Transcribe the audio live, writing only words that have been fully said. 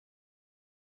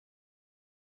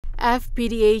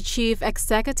Fpda Chief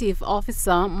Executive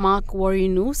Officer Mark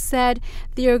Warinu said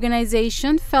the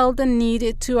organization felt the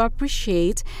need to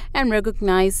appreciate and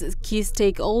recognize key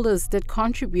stakeholders that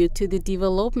contribute to the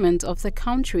development of the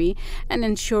country and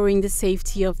ensuring the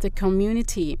safety of the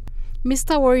community.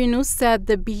 Mr. Warinu said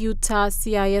the Bihute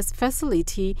CIS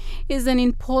facility is an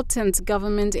important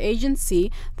government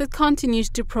agency that continues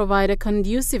to provide a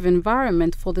conducive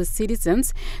environment for the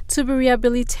citizens to be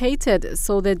rehabilitated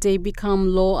so that they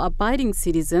become law-abiding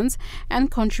citizens and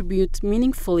contribute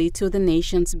meaningfully to the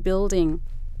nation's building.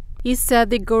 He said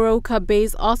the Goroka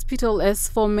Base Hospital has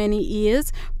for many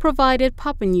years provided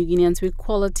Papua New Guineans with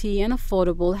quality and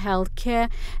affordable health care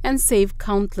and saved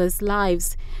countless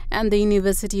lives, and the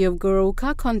University of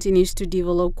Goroka continues to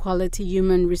develop quality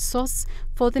human resource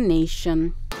for the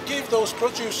nation. Give those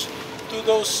produce to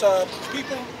those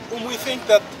people whom we think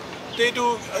that they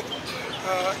do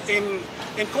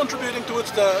in contributing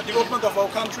towards the development of our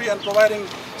country and providing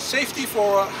safety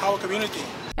for our community.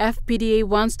 Fpda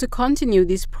wants to continue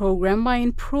this program by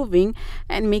improving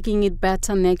and making it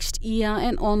better next year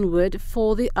and onward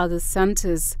for the other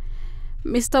centers.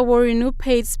 Mr. Warinu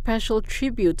paid special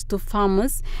tribute to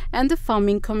farmers and the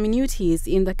farming communities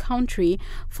in the country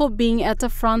for being at the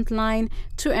front line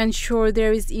to ensure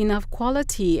there is enough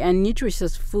quality and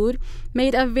nutritious food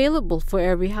made available for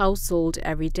every household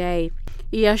every day.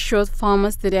 He assured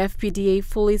farmers that Fpda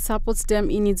fully supports them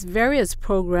in its various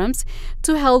programs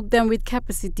to help them with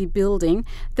capacity building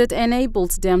that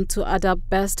enables them to adopt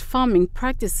best farming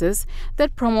practices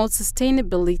that promote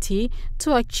sustainability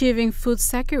to achieving food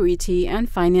security and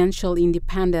financial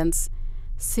independence.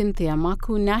 Cynthia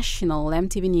Maku, National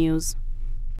EMTV News.